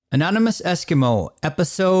Anonymous Eskimo,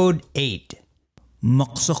 Episode 8.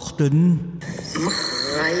 Maksakten.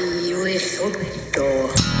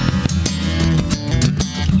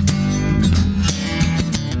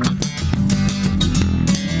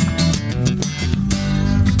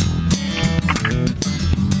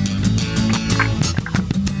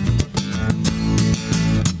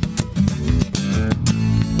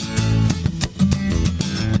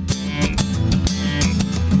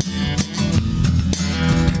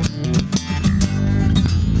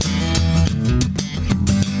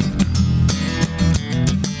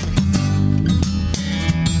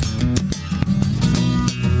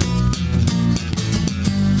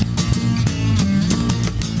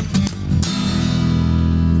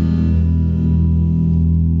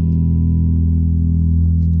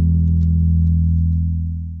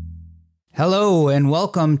 Hello and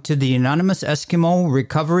welcome to the Anonymous Eskimo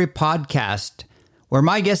Recovery Podcast, where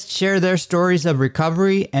my guests share their stories of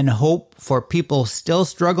recovery and hope for people still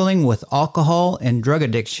struggling with alcohol and drug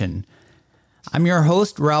addiction. I'm your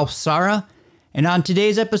host, Ralph Sara, and on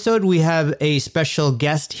today's episode, we have a special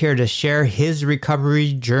guest here to share his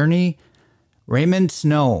recovery journey, Raymond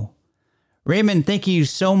Snow. Raymond, thank you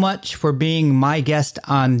so much for being my guest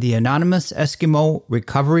on the Anonymous Eskimo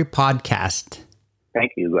Recovery Podcast.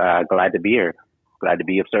 Thank you. Glad to be here. Glad to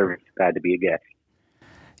be of service. Glad to be a guest.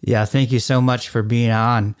 Yeah, thank you so much for being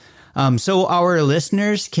on. So our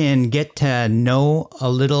listeners can get to know a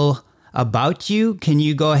little about you. Can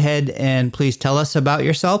you go ahead and please tell us about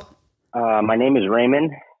yourself? My name is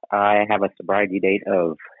Raymond. I have a sobriety date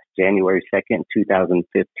of January 2nd,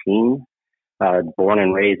 2015. Born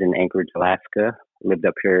and raised in Anchorage, Alaska. Lived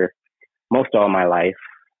up here most all my life.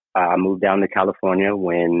 Moved down to California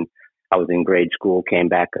when I was in grade school, came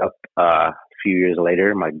back up a few years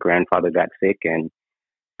later. My grandfather got sick and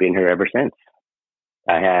been here ever since.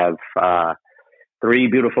 I have three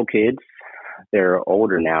beautiful kids. They're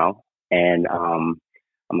older now, and I'm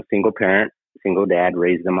a single parent, single dad,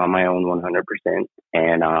 raised them on my own 100%.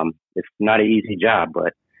 And it's not an easy job,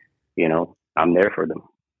 but, I'm there for them.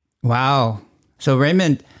 Wow. So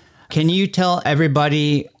Raymond, can you tell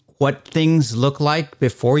everybody what things look like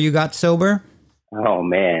before you got sober? Oh,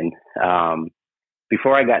 man.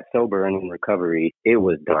 Before I got sober and in recovery, it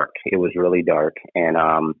was dark. It was really dark. And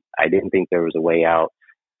I didn't think there was a way out.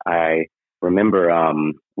 I remember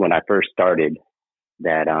when I first started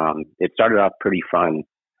that it started off pretty fun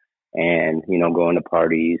and, going to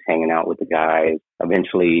parties, hanging out with the guys.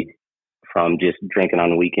 Eventually, from just drinking on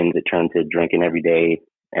the weekends, it turned to drinking every day.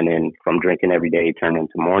 And then from drinking every day, it turned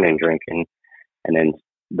into morning drinking. And then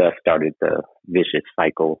thus started the vicious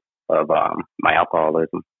cycle of my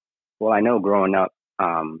alcoholism. Well, I know growing up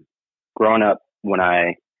when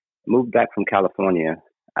I moved back from California,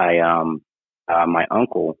 my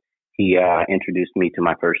uncle, he introduced me to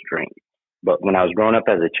my first drink. But when I was growing up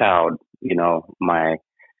as a child, I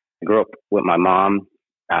grew up with my mom.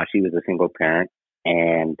 She was a single parent,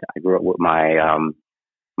 and I grew up with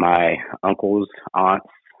my uncles, aunts.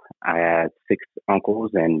 I had 6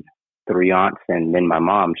 uncles and 3 aunts, and then my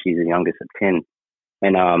mom, she's the youngest of 10.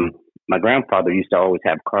 And my grandfather used to always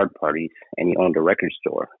have card parties, and he owned a record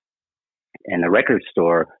store. And the record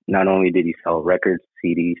store, not only did he sell records,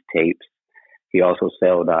 CDs, tapes, he also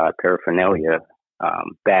sold paraphernalia,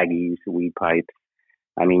 baggies, weed pipes.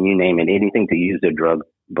 I mean, you name it, anything to use the drug,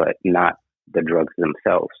 but not the drugs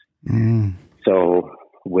themselves. Mm. So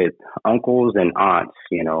with uncles and aunts,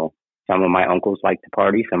 some of my uncles liked to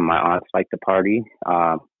party, some of my aunts liked to party.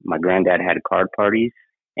 My granddad had card parties,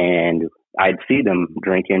 and I'd see them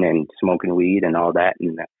drinking and smoking weed and all that.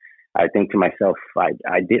 And I think to myself,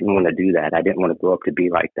 I didn't want to do that. I didn't want to grow up to be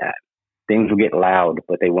like that. Things would get loud,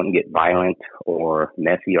 but they wouldn't get violent or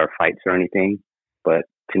messy or fights or anything. But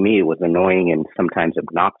to me, it was annoying and sometimes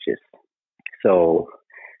obnoxious. So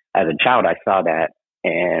as a child, I saw that,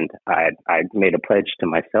 and I made a pledge to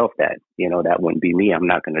myself that, that wouldn't be me. I'm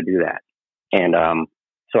not going to do that. And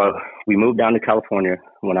so we moved down to California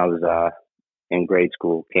when I was in grade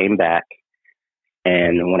school, came back.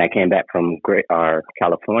 And when I came back from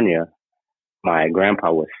California, my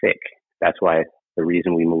grandpa was sick. That's why the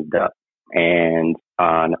reason we moved up. And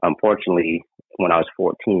unfortunately, when I was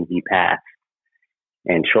 14, he passed.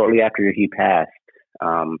 And shortly after he passed,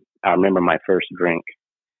 I remember my first drink.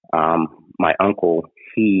 My uncle,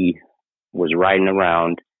 he was riding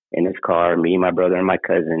around in his car, me, my brother, and my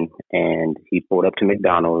cousin, and he pulled up to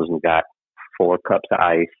McDonald's and got 4 cups of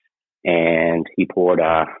ice. And he poured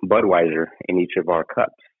Budweiser in each of our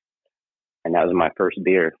cups. And that was my first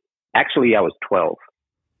beer. Actually, I was 12.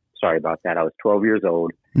 Sorry about that. I was 12 years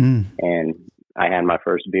old, and I had my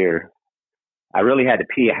first beer. I really had to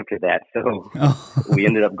pee after that. So we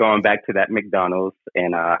ended up going back to that McDonald's,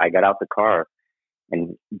 and I got out the car.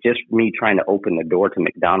 And just me trying to open the door to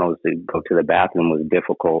McDonald's to go to the bathroom was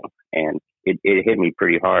difficult. And it hit me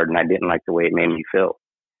pretty hard, and I didn't like the way it made me feel.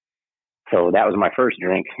 So that was my first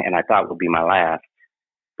drink, and I thought it would be my last.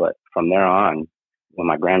 But from there on, when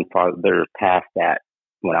my grandfather passed that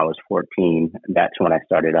when I was 14, that's when I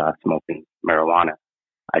started smoking marijuana.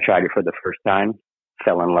 I tried it for the first time,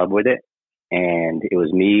 fell in love with it, and it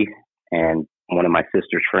was me and one of my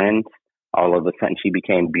sister's friends. All of a sudden, she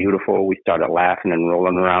became beautiful. We started laughing and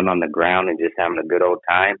rolling around on the ground and just having a good old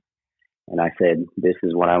time. And I said, this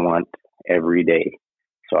is what I want every day.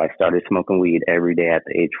 So I started smoking weed every day at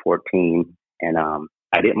the age 14. And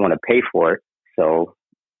I didn't want to pay for it. So,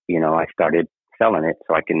 I started selling it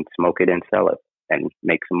so I can smoke it and sell it and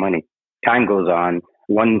make some money. Time goes on.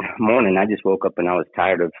 One morning, I just woke up and I was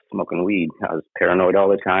tired of smoking weed. I was paranoid all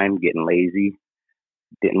the time, getting lazy,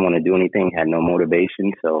 didn't want to do anything, had no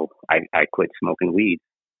motivation. So I quit smoking weed.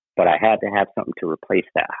 But I had to have something to replace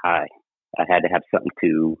that high. I had to have something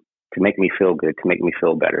to make me feel good, to make me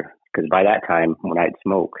feel better. Because by that time, when I'd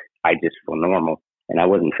smoke, I just feel normal. And I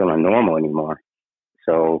wasn't feeling normal anymore.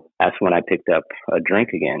 So that's when I picked up a drink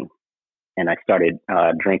again. And I started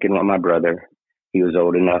drinking with my brother. He was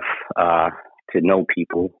old enough to know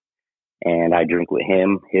people. And I drink with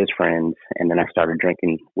him, his friends. And then I started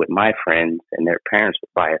drinking with my friends, and their parents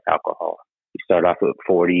would buy us alcohol. We started off with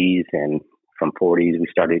 40s, and from 40s, we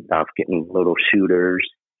started off getting little shooters.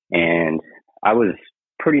 And I was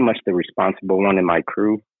pretty much the responsible one in my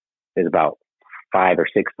crew. There's about 5 or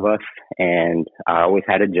 6 of us, and I always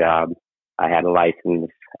had a job. I had a license.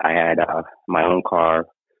 I had my own car.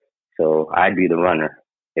 So I'd be the runner.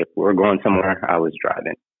 If we're going somewhere, I was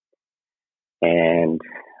driving. And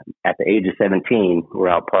at the age of 17, we're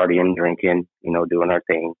out partying, drinking, doing our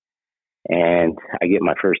thing. And I get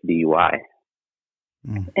my first DUI.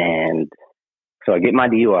 And so I get my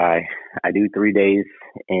DUI. I do 3 days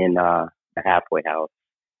in a halfway house.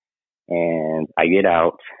 And I get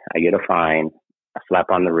out. I get a fine, a slap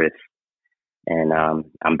on the wrist. And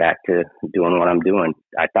I'm back to doing what I'm doing.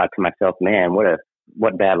 I thought to myself, man,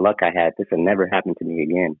 what bad luck I had. This will never happen to me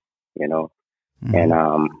again, And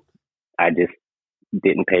I just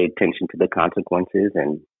didn't pay attention to the consequences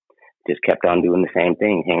and just kept on doing the same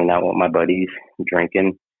thing, hanging out with my buddies,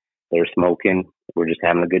 drinking. They're smoking. We're just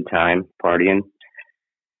having a good time, partying.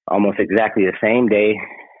 Almost exactly the same day,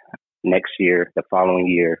 next year, the following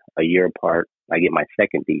year, a year apart, I get my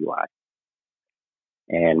second DUI.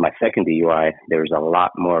 And my second DUI, there was a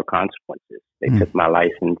lot more consequences. They took my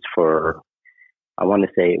license for, I want to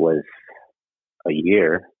say it was a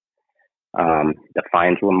year. The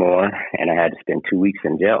fines were more, and I had to spend 2 weeks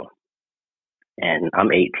in jail. And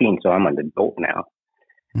I'm 18, so I'm an adult now.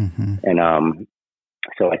 And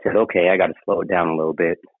so I said, okay, I got to slow it down a little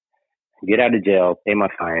bit, get out of jail, pay my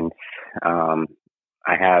fines.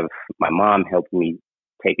 I have my mom helping me,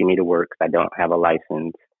 taking me to work. I don't have a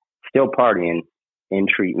license. Still partying, in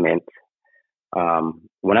treatment.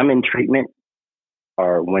 When I'm in treatment,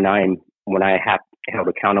 or when I have held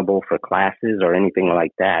accountable for classes or anything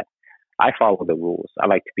like that, I follow the rules. I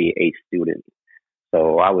like to be a student.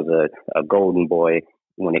 So I was a golden boy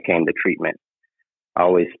when it came to treatment.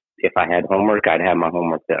 Always, if I had homework, I'd have my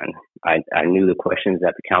homework done. I knew the questions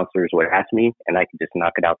that the counselors would ask me, and I could just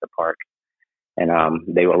knock it out the park. And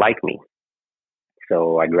they would like me.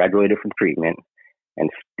 So I graduated from treatment and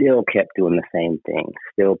still kept doing the same thing,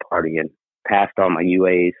 still partying. Passed all my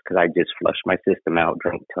UAs because I just flushed my system out,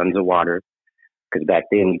 drank tons of water. Because back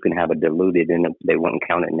then you can have a diluted and they wouldn't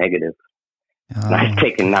count it negative. And I was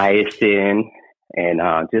taking niacin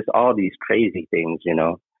and just all these crazy things,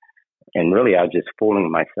 And really, I was just fooling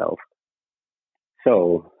myself.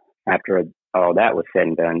 So after all that was said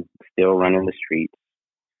and done, still running the streets,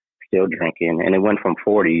 still drinking. And it went from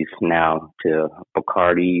 40s now to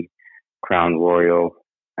Bacardi, Crown Royal.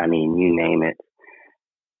 I mean, you name it.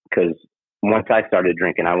 Because once I started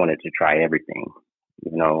drinking, I wanted to try everything.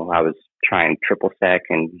 I was trying triple sec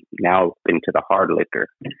and now into the hard liquor,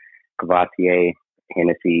 Cavassier,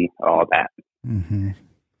 Hennessy, all that.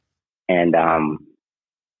 And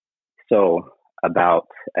so about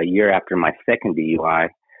a year after my second DUI,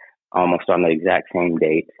 almost on the exact same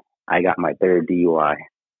date, I got my third DUI.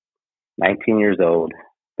 19 years old,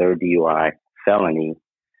 third DUI, felony,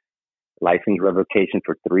 license revocation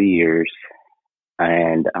for 3 years.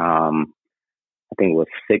 And I think it was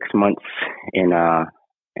 6 months in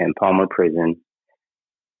Palmer prison,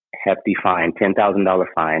 hefty fine, $10,000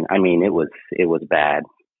 fine. I mean, it was bad.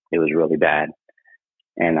 It was really bad.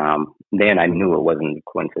 And then I knew it wasn't a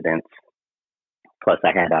coincidence. Plus,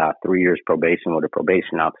 I had 3 years probation with a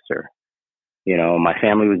probation officer. My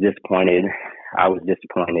family was disappointed. I was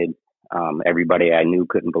disappointed. Everybody I knew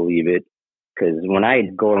couldn't believe it. Because when I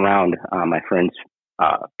go around my friends'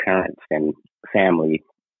 parents and family,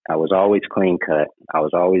 I was always clean cut. I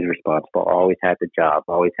was always responsible, always had the job,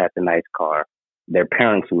 always had the nice car. Their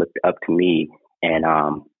parents looked up to me, and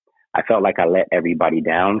I felt like I let everybody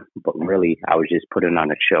down, but really I was just putting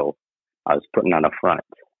on a show. I was putting on a front,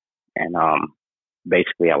 and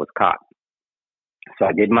basically I was caught. So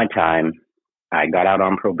I did my time. I got out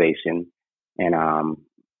on probation, and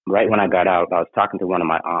right when I got out, I was talking to one of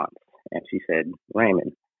my aunts, and she said,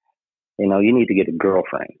 Raymond, you need to get a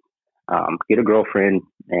girlfriend. Get a girlfriend,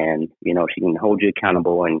 and she can hold you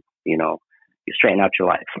accountable, and you straighten out your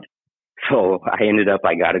life. So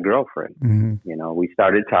I got a girlfriend. Mm-hmm. We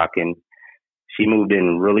started talking. She moved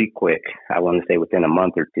in really quick. I want to say within a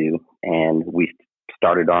month or two, and we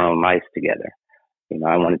started our own lives together.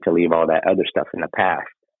 I wanted to leave all that other stuff in the past.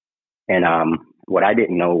 And what I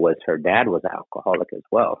didn't know was her dad was an alcoholic as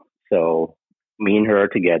well. So me and her are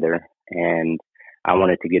together, and I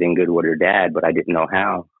wanted to get in good with her dad, but I didn't know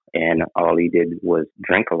how. And all he did was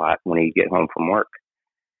drink a lot when he'd get home from work.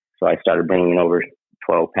 So I started bringing over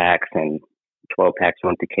 12 packs, and 12 packs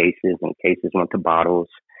went to cases, and cases went to bottles.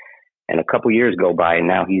 And a couple years go by, and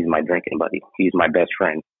now he's my drinking buddy. He's my best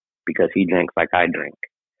friend because he drinks like I drink.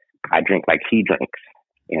 I drink like he drinks,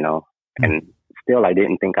 and still I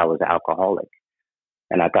didn't think I was an alcoholic.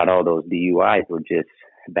 And I thought all those DUIs were just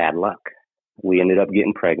bad luck. We ended up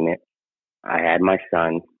getting pregnant. I had my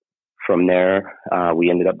son. From there, we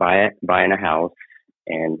ended up buying a house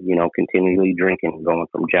and, continually drinking, going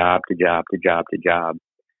from job to job to job to job.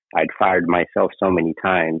 I'd fired myself so many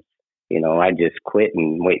times. I just quit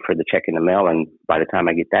and wait for the check in the mail. And by the time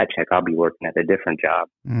I get that check, I'll be working at a different job.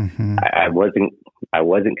 Mm-hmm. I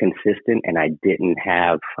wasn't consistent, and I didn't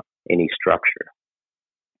have any structure.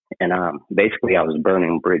 And basically, I was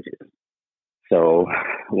burning bridges. So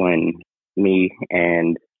when me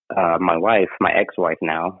and my wife, my ex-wife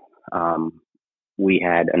now, we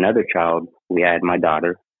had another child. We had my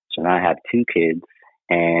daughter. So now I have 2 kids,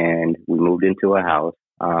 and we moved into a house.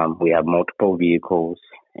 We have multiple vehicles,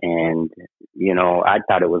 and, I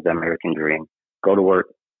thought it was the American dream. Go to work,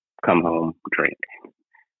 come home, drink.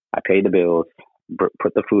 I pay the bills,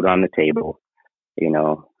 put the food on the table.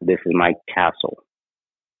 This is my castle.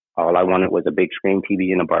 All I wanted was a big screen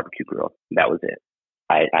TV and a barbecue grill. That was it.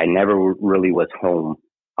 I never really was home.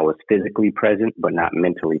 I was physically present, but not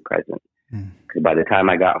mentally present. Because by the time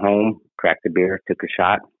I got home, cracked a beer, took a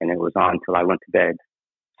shot, and it was on till I went to bed.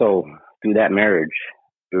 So through that marriage,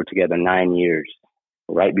 we were together 9 years.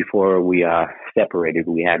 Right before we separated,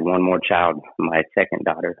 we had one more child, my second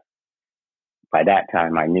daughter. By that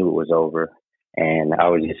time, I knew it was over. And I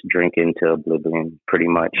was just drinking to oblivion, pretty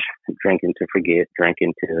much. Drinking to forget,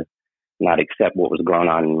 drinking to not accept what was going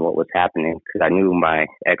on and what was happening. Because I knew my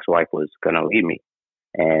ex-wife was going to leave me.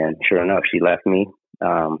 And sure enough, she left me.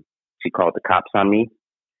 She called the cops on me.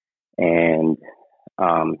 And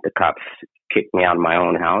the cops kicked me out of my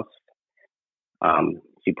own house.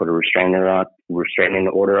 She put a restraining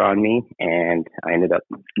order on me, and I ended up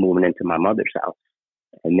moving into my mother's house.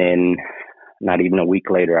 And then not even a week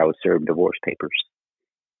later, I was served divorce papers.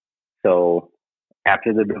 So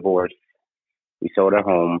after the divorce, we sold our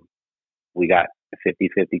home. We got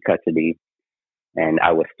 50-50 custody, and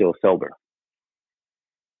I was still sober.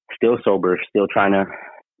 Still trying to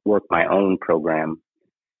work my own program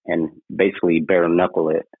and basically bare knuckle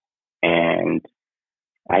it. And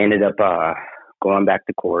I ended up going back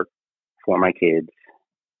to court for my kids.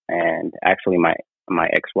 And actually, my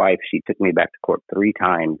ex-wife, she took me back to court 3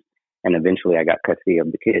 times, and eventually I got custody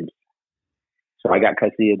of the kids. So I got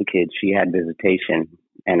custody of the kids. She had visitation.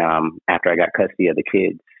 And after I got custody of the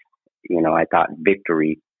kids, I thought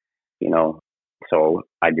victory, so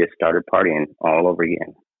I just started partying all over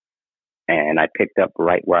again. And I picked up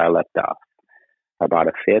right where I left off. I bought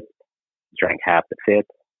a 5th, drank half the 5th,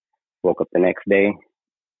 woke up the next day,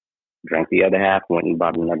 drank the other half, went and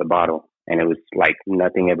bought another bottle. And it was like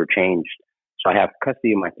nothing ever changed. So I have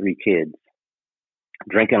custody of my 3 kids,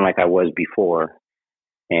 drinking like I was before.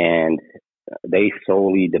 And they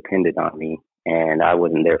solely depended on me. And I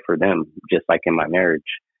wasn't there for them, just like in my marriage.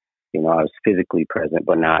 I was physically present,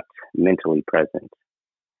 but not mentally present.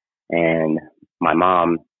 And my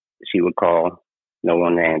mom, she would call, no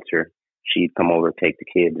one to answer. She'd come over, take the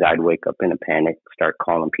kids. I'd wake up in a panic, start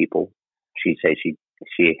calling people. She'd say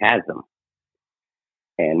she has them.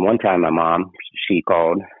 And one time my mom, she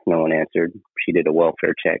called, no one answered. She did a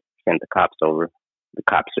welfare check, sent the cops over. The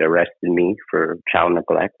cops arrested me for child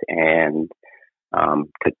neglect and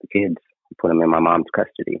took the kids. put them in my mom's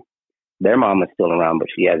custody. Their mom is still around, but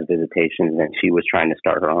she has visitations, and she was trying to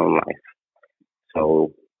start her own life.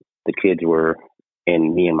 So the kids were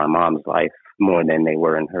in me and my mom's life more than they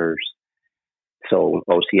were in hers. So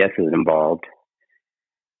OCS is involved.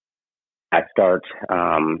 I start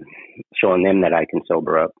showing them that I can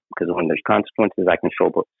sober up, because when there's consequences, I can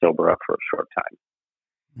sober up for a short time.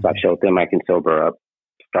 So I showed them I can sober up,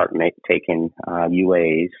 start taking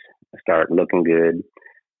UAs, start looking good,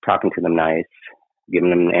 talking to them nice, giving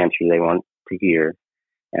them the answers they want to hear.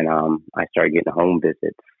 And I started getting home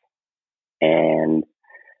visits. And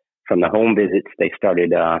from the home visits, they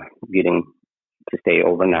started getting to stay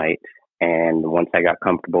overnight. And once I got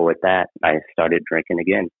comfortable with that, I started drinking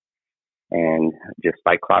again. And just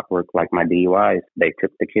like clockwork, like my DUIs, they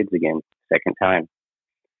took the kids again, second time.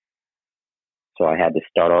 So I had to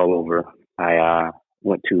start all over. I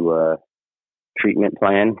went to a treatment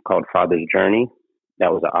plan called Father's Journey.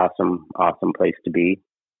 That was an awesome, awesome place to be.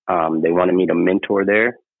 They wanted me to mentor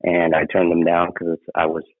there, and I turned them down because I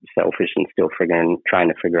was selfish and still trying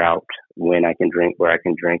to figure out when I can drink, where I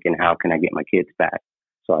can drink, and how can I get my kids back.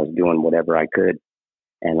 So I was doing whatever I could.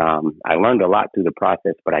 And I learned a lot through the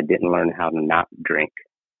process, but I didn't learn how to not drink.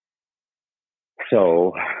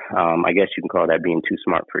 So I guess you can call that being too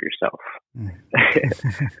smart for yourself.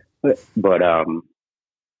 But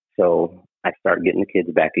so I start getting the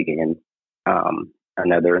kids back again.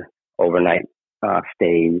 Another overnight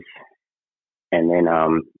stays, and then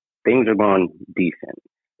things are going decent.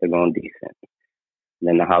 They're going decent. And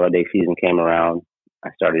then the holiday season came around. I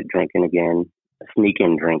started drinking again,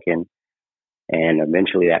 sneaking drinking. And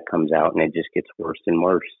eventually that comes out, and it just gets worse and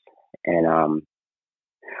worse. And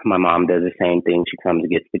my mom does the same thing. She comes and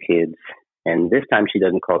gets the kids. And this time she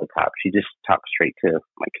doesn't call the cops. She just talks straight to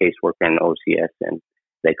my caseworker and OCS. And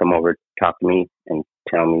they come over, talk to me, and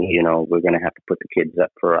tell me, we're going to have to put the kids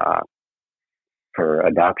up for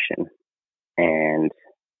adoption. And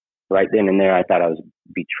right then and there, I thought I was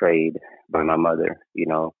betrayed by my mother.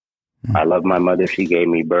 I love my mother. She gave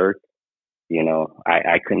me birth.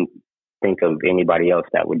 I couldn't think of anybody else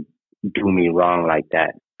that would do me wrong like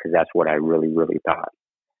that, because that's what I really, really thought.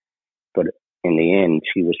 But in the end,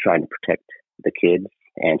 she was trying to protect the kids,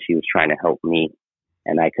 and she was trying to help me,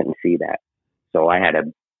 and I couldn't see that. So I had a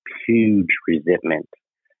huge resentment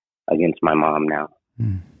against my mom now.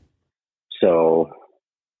 So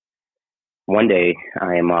one day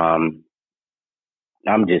I'm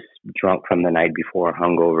just drunk from the night before,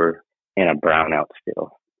 hungover, in a brownout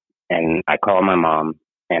still. And I call my mom,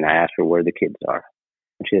 and I ask her where the kids are.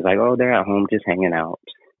 And she's like, oh, they're at home just hanging out.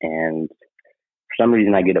 And for some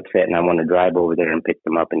reason I get upset, and I want to drive over there and pick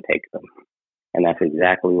them up and take them. And that's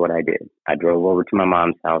exactly what I did. I drove over to my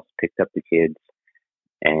mom's house, picked up the kids,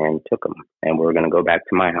 and took them. And we were going to go back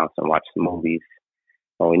to my house and watch the movies.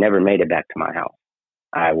 Well, we never made it back to my house.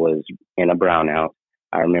 I was in a brownout.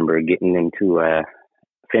 I remember getting into a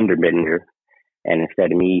fender bender, and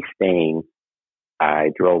instead of me staying,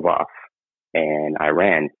 I drove off. And I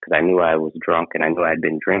ran because I knew I was drunk, and I knew I'd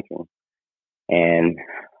been drinking. And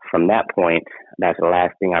from that point, that's the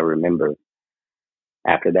last thing I remember.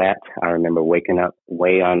 After that, I remember waking up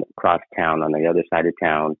way on across town, on the other side of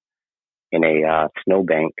town, in a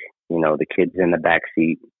snowbank. The kids in the back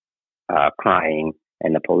seat crying,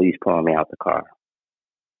 and the police pulling me out the car.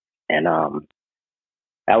 And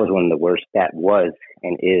that was one of the worst. That was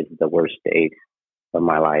and is the worst days of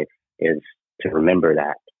my life, is to remember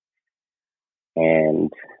that. And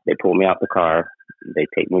they pull me out the car. They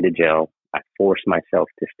take me to jail. I forced myself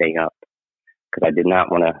to stay up because I did not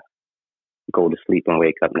want to go to sleep and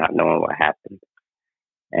wake up not knowing what happened.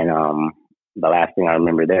 And the last thing I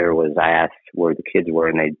remember there was I asked where the kids were,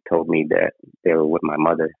 and they told me that they were with my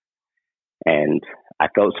mother. And I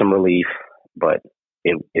felt some relief, but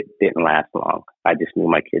it didn't last long. I just knew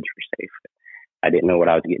my kids were safe. I didn't know what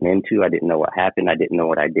I was getting into. I didn't know what happened. I didn't know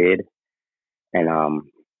what I did. And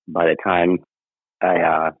by the time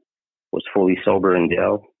I was fully sober in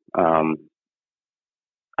jail,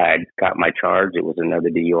 I got my charge. It was another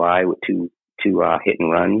DUI with two hit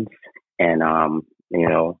and runs, and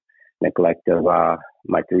neglect of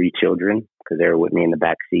my 3 children because they were with me in the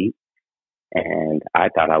back seat. And I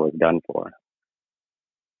thought I was done for.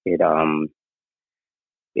 It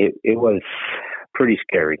was pretty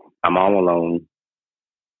scary. I'm all alone.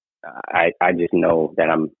 I just know that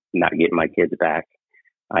I'm not getting my kids back.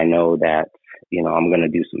 I know that, I'm going to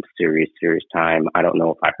do some serious time. I don't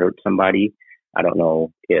know if I hurt somebody. I don't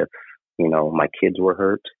know if, my kids were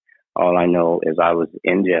hurt. All I know is I was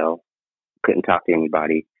in jail, couldn't talk to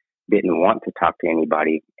anybody, didn't want to talk to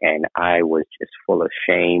anybody. And I was just full of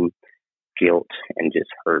shame, guilt, and just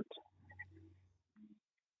hurt.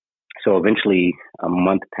 So eventually a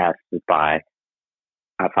month passes by.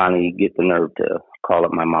 I finally get the nerve to call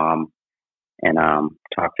up my mom and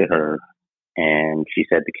talk to her. And she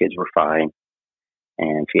said the kids were fine.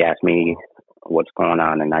 And she asked me what's going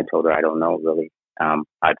on. And I told her I don't know really.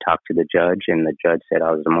 I talked to the judge, and the judge said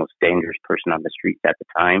I was the most dangerous person on the streets at the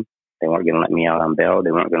time. They weren't going to let me out on bail.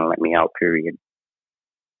 They weren't going to let me out, period.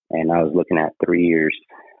 And I was looking at 3 years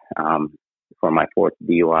for my fourth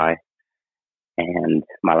DUI. And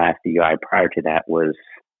my last DUI prior to that was,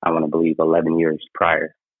 I want to believe, 11 years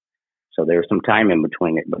prior. So there was some time in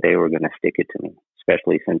between it, but they were going to stick it to me,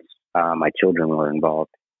 especially since my children were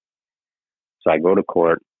involved. So I go to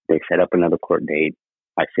court. They set up another court date.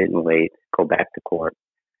 I sit and wait, go back to court.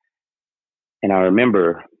 And I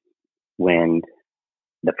remember when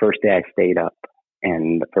the first day I stayed up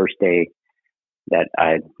and the first day that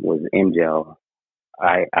I was in jail,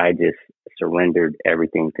 I just surrendered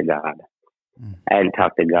everything to God. I hadn't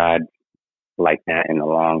talked to God like that in a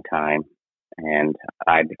long time. And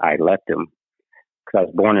I left him because I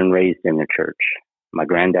was born and raised in the church. My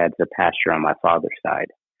granddad's a pastor on my father's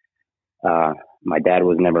side. My dad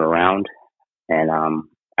was never around, and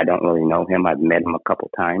I don't really know him. I've met him a couple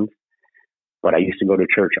times, but I used to go to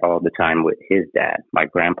church all the time with his dad, my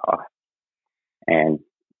grandpa. And,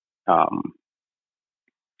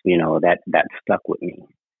 that stuck with me.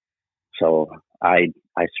 So I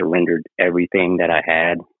surrendered everything that I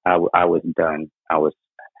had. I was done. I was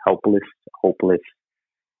helpless, hopeless,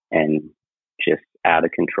 and just out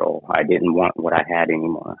of control. I didn't want what I had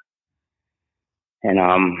anymore. And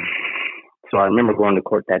so I remember going to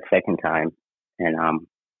court that second time. And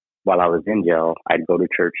while I was in jail, I'd go to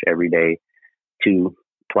church every day,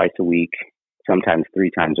 twice a week, sometimes 3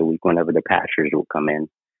 times a week whenever the pastors would come in,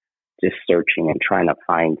 just searching and trying to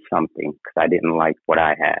find something because I didn't like what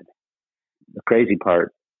I had. The crazy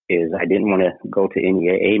part is I didn't want to go to any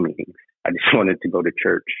AA meetings. I just wanted to go to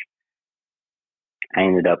church. I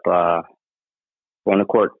ended up going to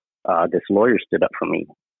court. This lawyer stood up for me,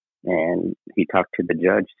 and he talked to the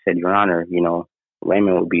judge, said, "Your Honor,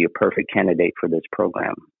 Raymond would be a perfect candidate for this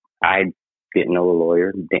program." I didn't know a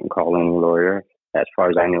lawyer, didn't call any lawyer. As far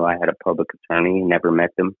as I knew, I had a public attorney, never met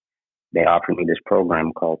them. They offered me this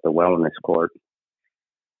program called the Wellness Court.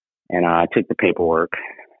 And I took the paperwork,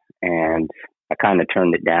 and I kind of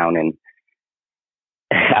turned it down. And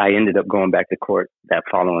I ended up going back to court that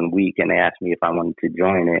following week, and they asked me if I wanted to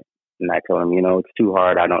join it. And I told them, it's too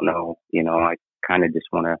hard. I don't know. I kind of just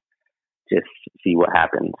want to just see what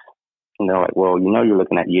happens. And they're like, well, you're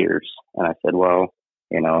looking at years. And I said, well,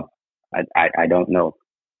 I don't know.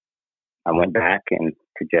 I went back and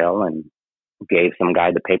to jail and gave some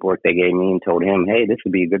guy the paperwork they gave me and told him, hey, this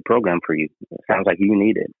would be a good program for you. It sounds like you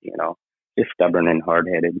need it, just stubborn and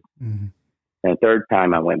hard-headed. Mm-hmm. And the third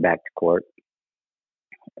time I went back to court,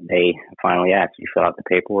 they finally asked, you fill out the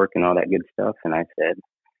paperwork and all that good stuff? And I said,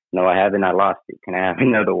 no, I haven't. I lost it. Can I have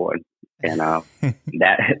another one? And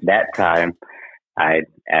that time I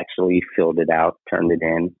actually filled it out, turned it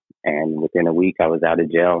in, and within a week I was out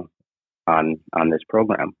of jail on this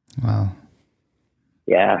program. Wow.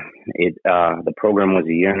 Yeah, the program was a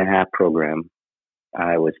 1.5-year program.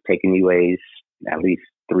 I was taking UAs at least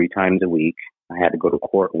 3 times a week. I had to go to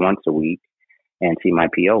court once a week and see my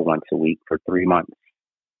PO once a week for 3 months.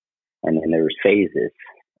 And then there was phases.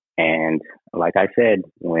 And like I said,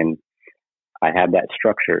 when I have that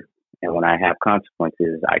structure and when I have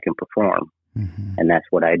consequences, I can perform. Mm-hmm. And that's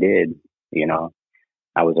what I did.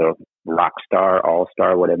 I was a rock star,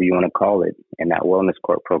 all-star, whatever you want to call it, in that wellness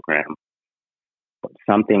court program. But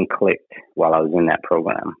something clicked while I was in that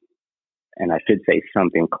program. And I should say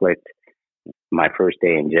something clicked my first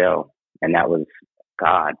day in jail. And that was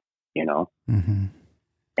God, Mm-hmm.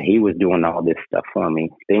 He was doing all this stuff for me.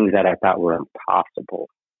 Things that I thought were impossible.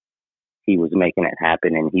 He was making it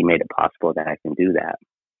happen, and he made it possible that I can do that.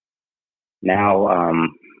 Now,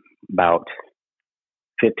 about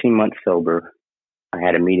 15 months sober, I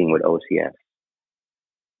had a meeting with OCS.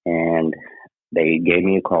 And they gave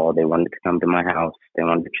me a call. They wanted to come to my house. They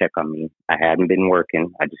wanted to check on me. I hadn't been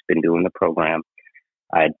working. I just been doing the program.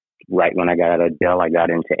 Right when I got out of jail, I got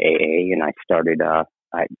into AA, and I started, I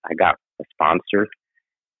got a sponsor,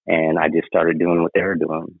 and I just started doing what they were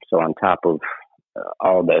doing. So on top of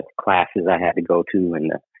all the classes I had to go to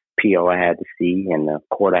and the PO I had to see and the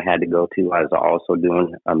court I had to go to, I was also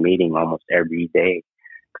doing a meeting almost every day.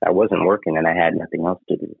 I wasn't working and I had nothing else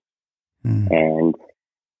to do. And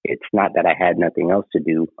it's not that I had nothing else to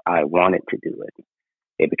do. I wanted to do it.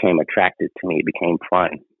 It became attractive to me. It became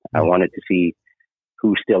fun. I wanted to see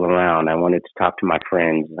who's still around. I wanted to talk to my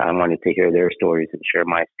friends. I wanted to hear their stories and share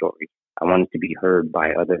my story. I wanted to be heard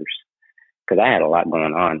by others because I had a lot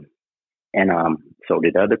going on. And so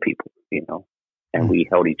did other people, and we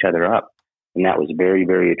held each other up. And that was very,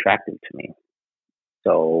 very attractive to me.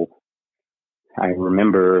 So I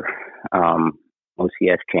remember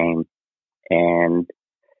OCS came and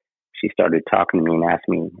she started talking to me and asked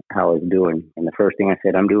me how I was doing. And the first thing I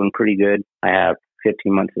said, I'm doing pretty good. I have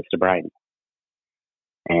 15 months of sobriety.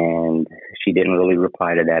 And she didn't really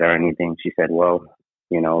reply to that or anything. She said, well,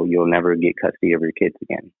 you'll never get custody of your kids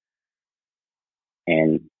again.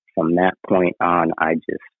 And from that point on, I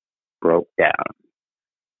just broke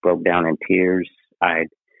down in tears. I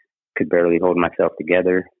could barely hold myself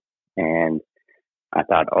together. And I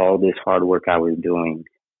thought all this hard work I was doing,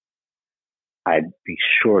 I'd be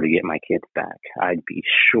sure to get my kids back. I'd be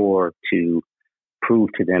sure to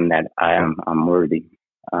prove to them that I'm worthy,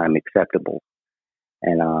 I'm acceptable.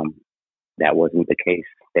 And that wasn't the case.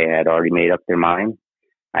 They had already made up their mind.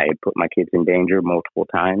 I had put my kids in danger multiple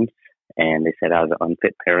times, and they said I was an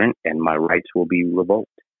unfit parent and my rights will be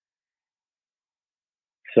revoked.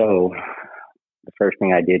 So the first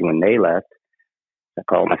thing I did when they left, I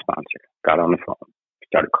called my sponsor, got on the phone,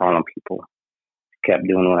 started calling people, kept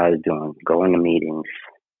doing what I was doing, going to meetings.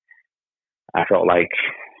 I felt like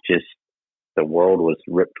just the world was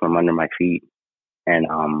ripped from under my feet. And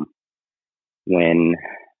when,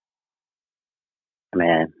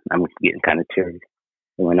 man, I'm getting kind of teary.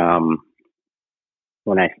 When I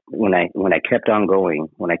kept on going,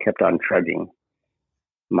 when I kept on trudging,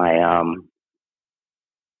 my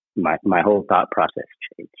my whole thought process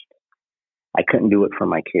changed. I couldn't do it for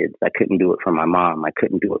my kids. I couldn't do it for my mom. I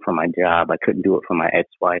couldn't do it for my job. I couldn't do it for my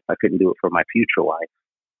ex-wife. I couldn't do it for my future wife.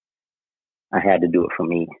 I had to do it for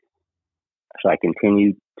me. So I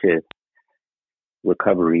continued to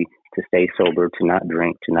recovery, to stay sober, to not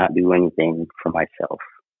drink, to not do anything for myself,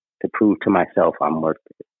 to prove to myself I'm worth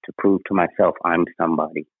it, to prove to myself I'm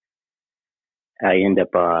somebody. I end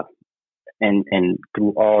up, and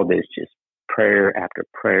through all this, just prayer after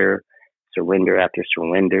prayer, surrender after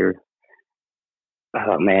surrender.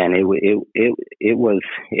 Oh man, it was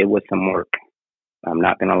some work. I'm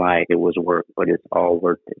not gonna lie, it was work, but it's all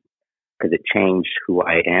worth it because it changed who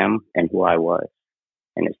I am and who I was,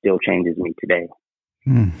 and it still changes me today.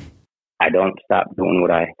 I don't stop doing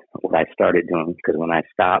what I started doing, because when I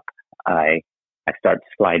stop, I start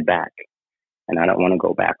to slide back, and I don't want to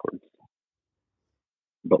go backwards.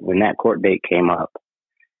 But when that court date came up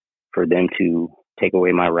for them to take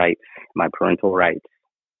away my rights, my parental rights,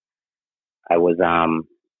 I was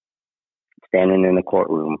standing in the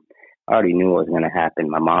courtroom. I already knew what was going to happen.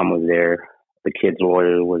 My mom was there, the kid's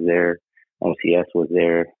lawyer was there, OCS was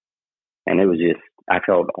there, and it was just, I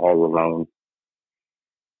felt all alone.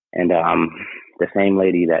 And the same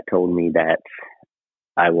lady that told me that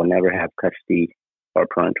I will never have custody or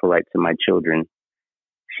parental rights to my children,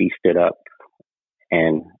 she stood up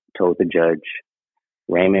and told the judge,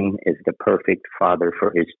 Raymond is the perfect father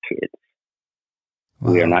for his kids.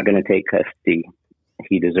 Wow. We are not going to take custody.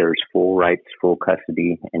 He deserves full rights, full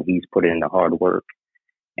custody, and he's put in the hard work,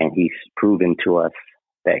 and he's proven to us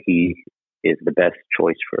that he is the best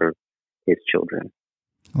choice for his children.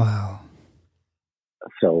 Wow.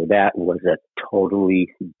 So that was a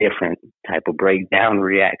totally different type of breakdown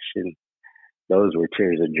reaction. Those were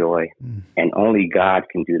tears of joy. And only God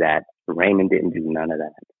can do that. Raymond didn't do none of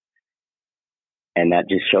that. And that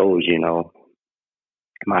just shows,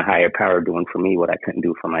 my higher power doing for me what I couldn't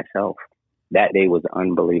do for myself. That day was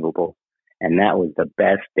unbelievable. And that was the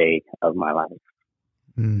best day of my life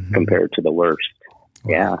compared to the worst.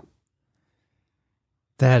 Wow. Yeah.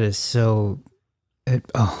 That is so,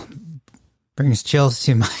 brings chills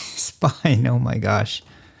to my spine. Oh my gosh.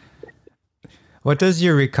 What does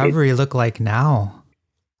your recovery look like now?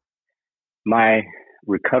 My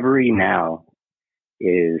recovery now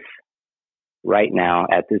is, right now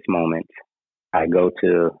at this moment, I go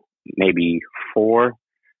to maybe 4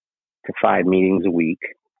 to 5 meetings a week,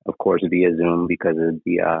 of course, via Zoom because of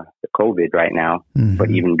the COVID right now.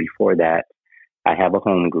 But even before that, I have a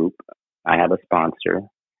home group. I have a sponsor.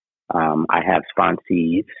 I have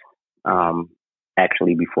sponsees.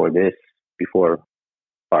 Actually, before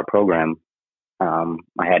our program,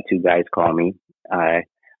 I had 2 guys call me.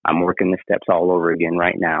 I'm working the steps all over again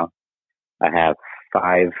right now. I have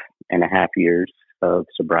 5.5 years of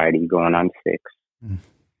sobriety going on 6.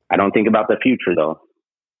 I don't think about the future though,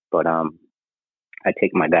 but I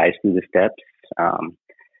take my guys through the steps.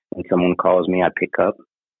 When someone calls me, I pick up.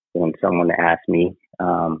 When someone asks me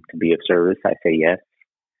to be of service, I say yes.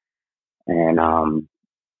 And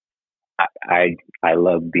I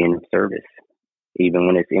love being of service. Even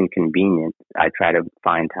when it's inconvenient, I try to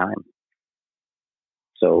find time.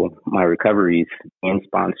 So my recovery is being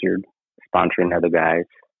sponsored, sponsoring other guys,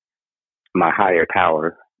 my higher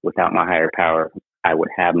power. Without my higher power, I would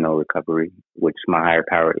have no recovery, which my higher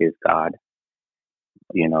power is God,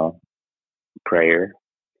 you know, prayer.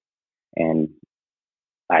 And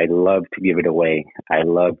I love to give it away. I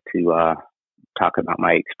love to talk about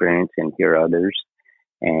my experience and hear others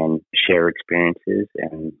and share experiences.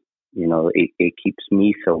 And, it keeps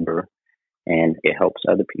me sober and it helps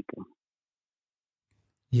other people.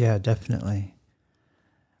 Yeah, definitely.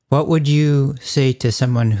 What would you say to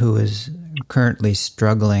someone who is currently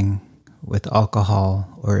struggling with alcohol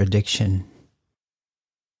or addiction?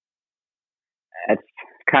 That's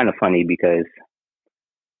kind of funny because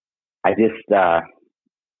I just, I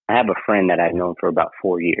have a friend that I've known for about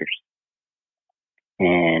 4 years,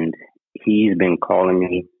 and he's been calling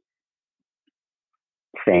me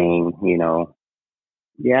saying,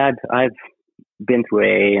 yeah, I've been through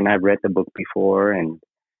AA and I've read the book before, and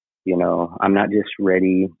I'm not just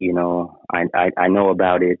ready. I know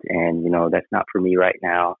about it, and that's not for me right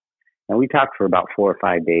now. And we talked for about 4 or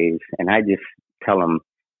 5 days, and I just tell him,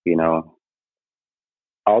 you know,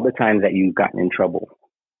 all the times that you've gotten in trouble,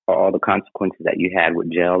 or all the consequences that you had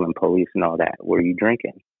with jail and police and all that, were you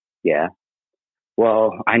drinking? Yeah.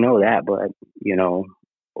 Well, I know that, but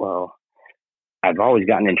well, I've always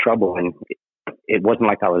gotten in trouble, and it wasn't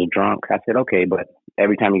like I was drunk. I said, okay, but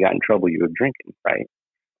every time you got in trouble, you were drinking, right?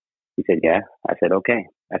 He said, yeah. I said, okay.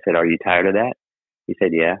 I said, are you tired of that? He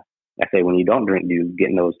said, yeah. I said, when you don't drink, do you get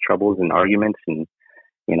in those troubles and arguments and,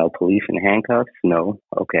 police and handcuffs? No.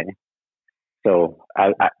 Okay. So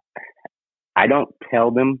I don't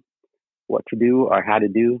tell them what to do or how to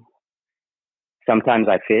do. Sometimes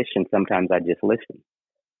I fish and sometimes I just listen.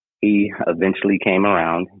 He eventually came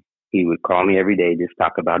around. He would call me every day, just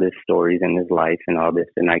talk about his stories and his life and all this.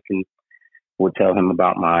 And would tell him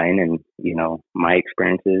about mine and, my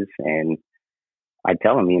experiences. And I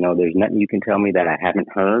tell him, there's nothing you can tell me that I haven't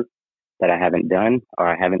heard, that I haven't done, or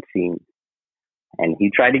I haven't seen. And he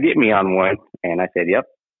tried to get me on one. And I said, yep,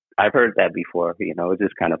 I've heard that before. It's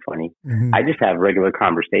just kind of funny. Mm-hmm. I just have regular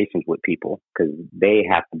conversations with people because they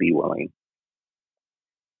have to be willing.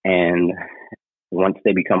 And once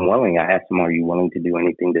they become willing, I ask them, are you willing to do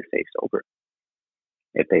anything to stay sober?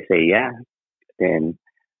 If they say, yeah, then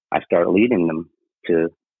I start leading them to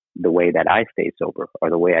the way that I stay sober or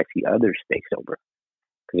the way I see others stay sober.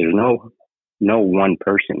 Because there's no one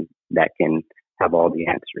person that can have all the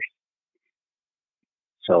answers.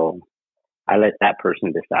 So I let that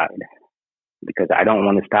person decide, because I don't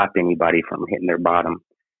want to stop anybody from hitting their bottom.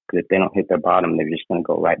 Because if they don't hit their bottom, they're just going to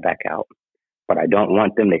go right back out. But I don't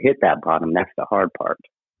want them to hit that bottom. That's the hard part.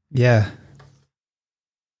 Yeah.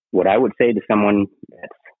 What I would say to someone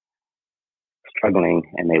that's struggling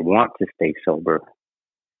and they want to stay sober,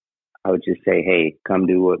 I would just say, hey, come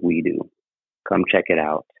do what we do. Come check it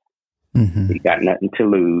out. Mm-hmm. You got nothing to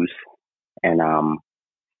lose. And,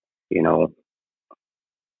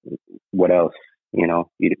 what else?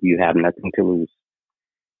 You have nothing to lose.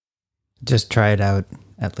 Just try it out,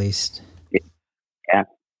 at least. Yeah.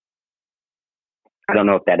 I don't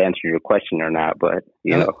know if that answered your question or not, but,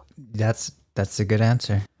 That's a good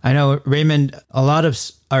answer. I know, Raymond, a lot of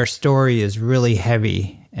our story is really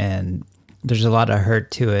heavy and there's a lot of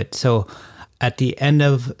hurt to it. So at the end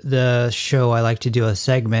of the show, I like to do a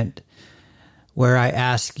segment where I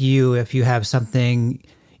ask you if you have something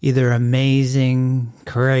either amazing,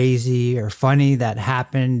 crazy, or funny that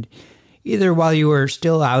happened either while you were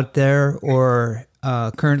still out there or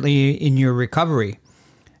currently in your recovery,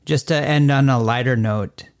 just to end on a lighter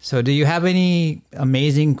note. So do you have any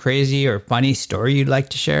amazing, crazy, or funny story you'd like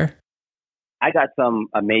to share? I got some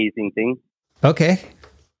amazing things. Okay.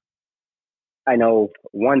 I know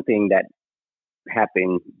one thing that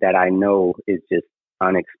happened that I know is just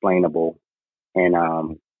unexplainable.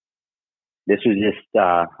 And this was just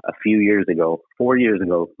a few years ago, 4 years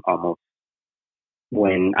ago almost,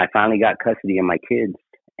 when I finally got custody of my kids.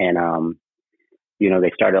 And,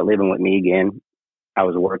 they started living with me again. I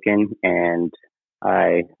was working and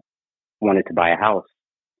I wanted to buy a house.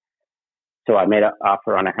 So I made an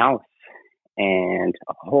offer on a house, and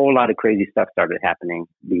a whole lot of crazy stuff started happening.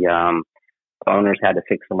 The owners had to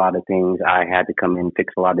fix a lot of things. I had to come in and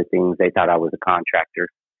fix a lot of things. They thought I was a contractor,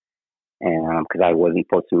 and because I wasn't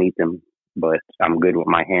supposed to meet them, but I'm good with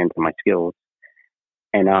my hands and my skills.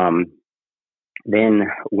 And then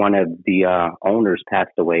one of the owners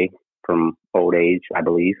passed away from old age, I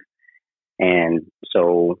believe. And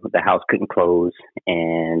so the house couldn't close,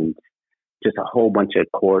 and just a whole bunch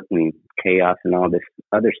of court and chaos and all this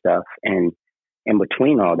other stuff. And in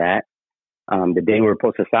between all that, the day we were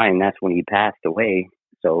supposed to sign, that's when he passed away.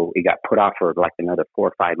 So it got put off for like another 4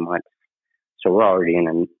 or 5 months. So we're already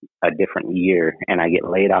in a different year, and I get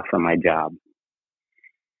laid off from my job.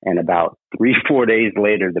 And about 3-4 days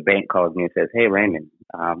later, the bank calls me and says, "Hey, Raymond,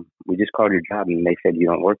 we just called your job and they said you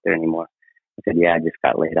don't work there anymore." I said, "Yeah, I just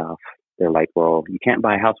got laid off." They're like, "Well, you can't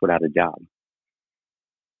buy a house without a job."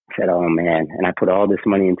 I said, "Oh, man." And I put all this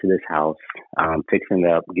money into this house, fixing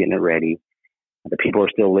it up, getting it ready. The people are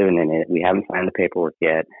still living in it. We haven't signed the paperwork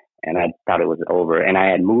yet. And I thought it was over. And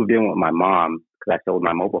I had moved in with my mom because I sold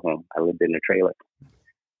my mobile home. I lived in a trailer.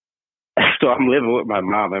 So I'm living with my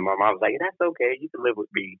mom, and my mom's like, "That's okay. You can live with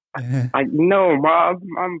me." I'm like, "No, Mom,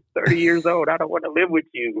 I'm 30 years old. I don't want to live with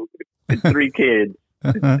you with 3 kids."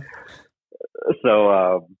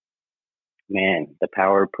 So, man, the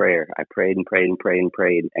power of prayer. I prayed and prayed and prayed and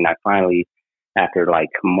prayed. And I finally, after like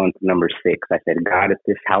month number 6, I said, "God, if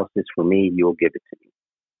this house is for me, you'll give it to me."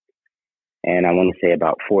 And I want to say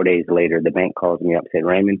about 4 days later, the bank calls me up and said,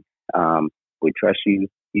 "Raymond, we trust you.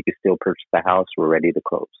 You can still purchase the house. We're ready to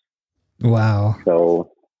close." Wow.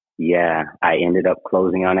 So, yeah, I ended up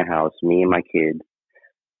closing on a house, me and my kid,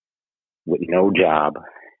 with no job,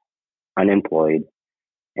 unemployed,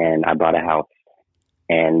 and I bought a house.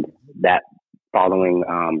 And that following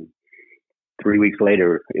 3 weeks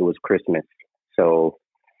later, it was Christmas. So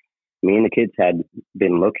me and the kids had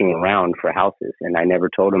been looking around for houses, and I never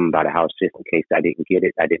told them about a house just in case I didn't get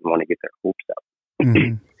it. I didn't want to get their hopes up.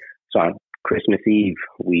 Mm-hmm. So on Christmas Eve,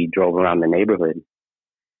 we drove around the neighborhood,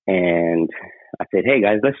 and I said, "Hey,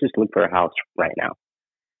 guys, let's just look for a house right now."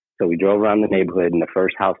 So we drove around the neighborhood, and the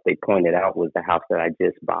first house they pointed out was the house that I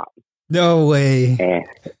just bought. No way. And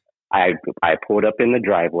I pulled up in the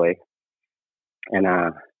driveway, and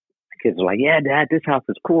the kids were like, "Yeah, Dad, this house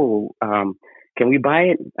is cool. Can we buy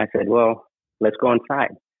it?" I said, "Well, let's go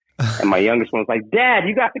inside." And my youngest one was like, "Dad,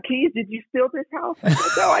 you got the keys? Did you steal this house?" I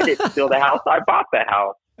said, "No, I didn't steal the house. I bought the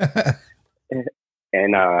house."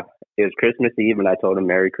 And it was Christmas Eve, and I told them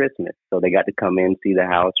Merry Christmas. So they got to come in, see the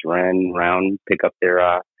house, run around, pick up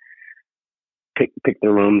their pick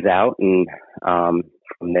their rooms out, and from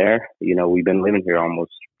there, we've been living here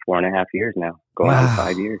almost 4.5 years now, going on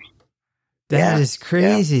 5 years. That is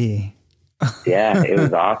crazy. Yeah, it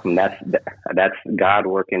was awesome. That's God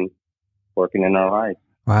working in our lives.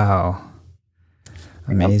 Wow,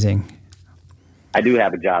 amazing. I do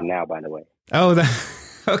have a job now, by the way. Oh,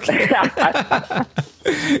 okay.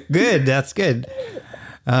 Good. That's good.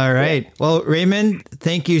 All right. Well, Raymond,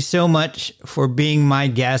 thank you so much for being my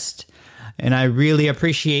guest. And I really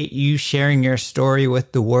appreciate you sharing your story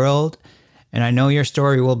with the world. And I know your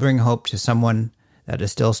story will bring hope to someone that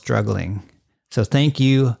is still struggling. So thank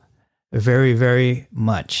you very, very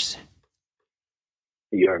much.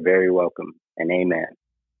 You are very welcome, and amen.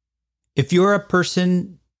 If you're a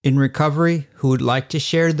person in recovery who would like to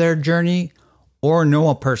share their journey or know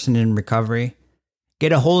a person in recovery,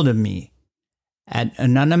 get a hold of me at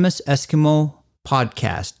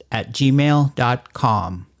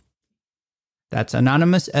anonymouseskimopodcast@gmail.com. That's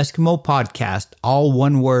Anonymous Eskimo Podcast, all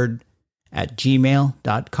one word,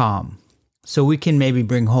 @gmail.com. So we can maybe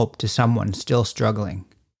bring hope to someone still struggling.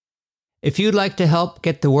 If you'd like to help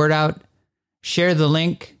get the word out, share the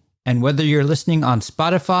link, and whether you're listening on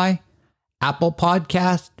Spotify, Apple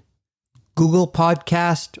Podcast, Google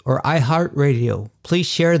Podcast, or iHeartRadio, please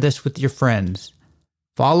share this with your friends.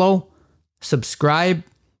 Follow, subscribe,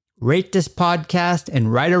 rate this podcast,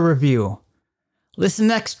 and write a review. Listen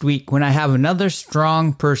next week when I have another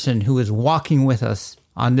strong person who is walking with us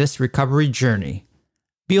on this recovery journey.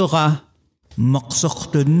 Bilga,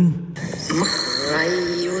 maqsaqtun.